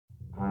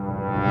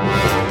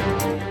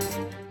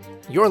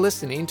You're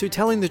listening to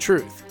Telling the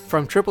Truth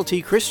from Triple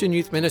T Christian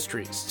Youth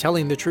Ministries,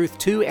 telling the truth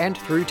to and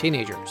through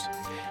teenagers.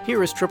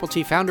 Here is Triple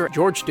T founder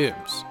George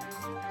Dooms.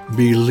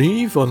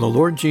 Believe on the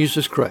Lord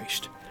Jesus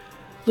Christ.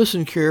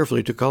 Listen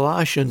carefully to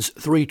Colossians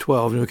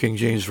 3:12, New King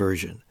James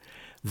Version.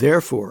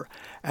 Therefore,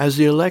 as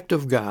the elect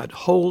of God,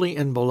 holy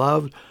and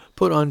beloved,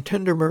 put on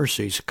tender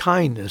mercies,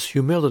 kindness,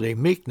 humility,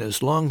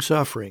 meekness,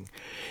 long-suffering.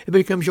 It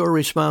becomes your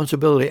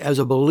responsibility as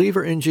a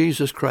believer in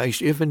Jesus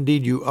Christ, if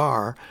indeed you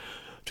are,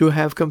 to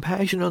have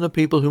compassion on the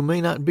people who may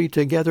not be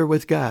together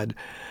with God,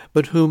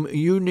 but whom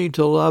you need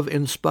to love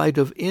in spite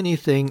of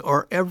anything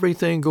or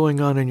everything going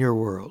on in your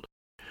world.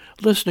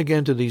 Listen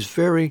again to these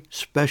very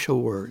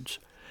special words.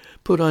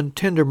 Put on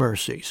tender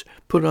mercies,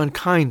 put on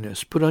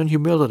kindness, put on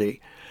humility,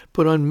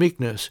 put on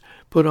meekness,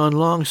 put on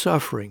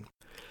long-suffering.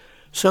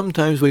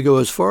 Sometimes we go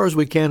as far as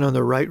we can on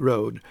the right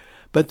road,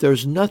 but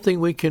there's nothing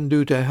we can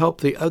do to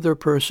help the other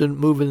person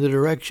move in the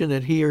direction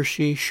that he or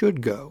she should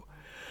go.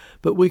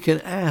 But we can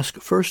ask,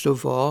 first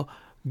of all,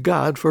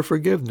 God for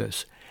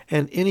forgiveness.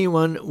 And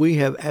anyone we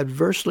have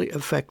adversely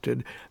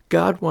affected,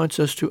 God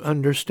wants us to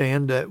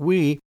understand that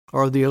we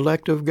are the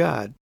elect of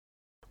God.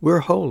 We're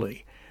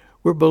holy.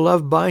 We're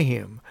beloved by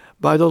Him,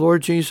 by the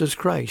Lord Jesus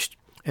Christ.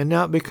 And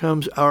now it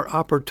becomes our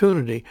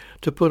opportunity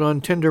to put on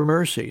tender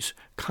mercies,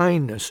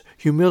 kindness,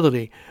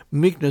 humility,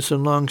 meekness,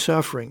 and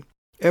long-suffering.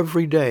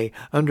 Every day,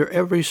 under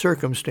every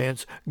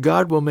circumstance,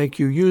 God will make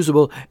you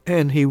usable,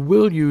 and He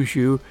will use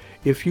you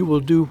if you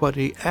will do what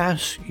He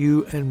asks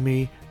you and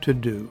me to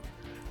do.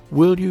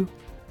 Will you?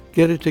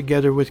 Get it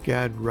together with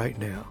God right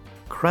now.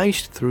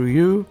 Christ, through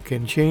you,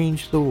 can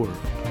change the world.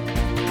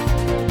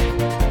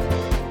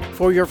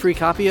 For your free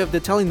copy of the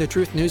Telling the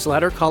Truth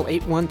newsletter, call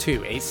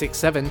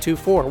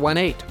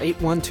 812-867-2418,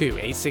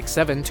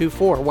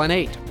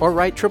 812-867-2418, or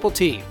write Triple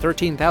T,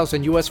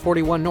 13,000 U.S.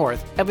 41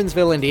 North,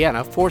 Evansville,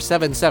 Indiana,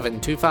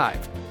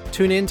 47725.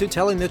 Tune in to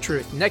Telling the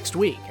Truth next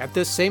week at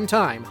this same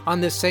time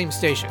on this same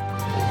station.